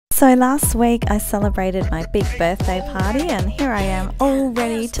So last week I celebrated my big birthday party and here I am all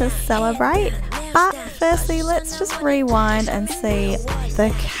ready to celebrate. But firstly, let's just rewind and see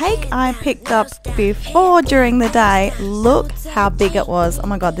the cake I picked up before during the day. Look how big it was. Oh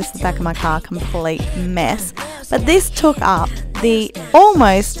my god, this is the back of my car, complete mess. But this took up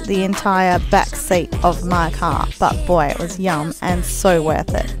almost the entire back seat of my car. But boy, it was yum and so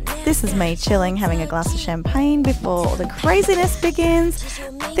worth it. This is me chilling, having a glass of champagne before the craziness begins.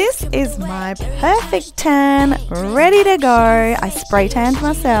 This is my perfect tan, ready to go. I spray tanned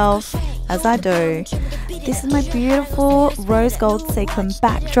myself, as I do. This is my beautiful rose gold sequin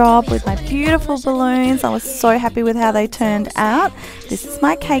backdrop with my beautiful balloons. I was so happy with how they turned out. This is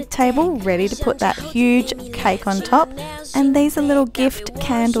my cake table, ready to put that huge cake on top. And these are little gift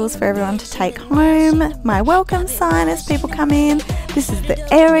candles for everyone to take home. My welcome sign as people come in. This is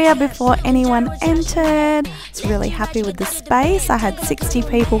the area before anyone entered. I was really happy with the space. I had 60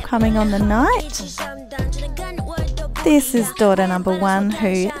 people coming on the night. This is daughter number one,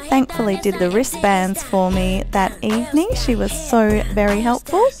 who thankfully did the wristbands for me that evening. She was so very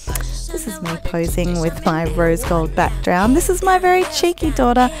helpful. This is me posing with my rose gold background. This is my very cheeky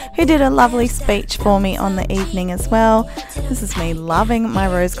daughter who did a lovely speech for me on the evening as well. This is me loving my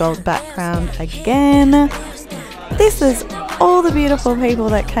rose gold background again. This is all the beautiful people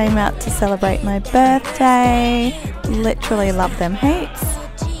that came out to celebrate my birthday. Literally love them heaps.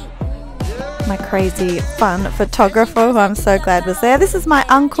 My crazy fun photographer who I'm so glad was there. This is my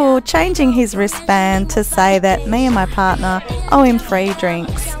uncle changing his wristband to say that me and my partner owe him free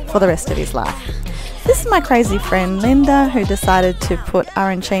drinks for the rest of his life. This is my crazy friend Linda, who decided to put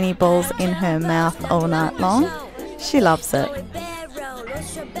arancini balls in her mouth all night long. She loves it.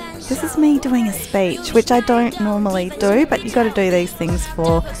 This is me doing a speech, which I don't normally do, but you got to do these things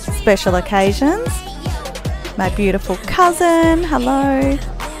for special occasions. My beautiful cousin, hello.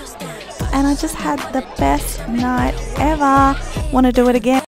 And I just had the best night ever. Want to do it again.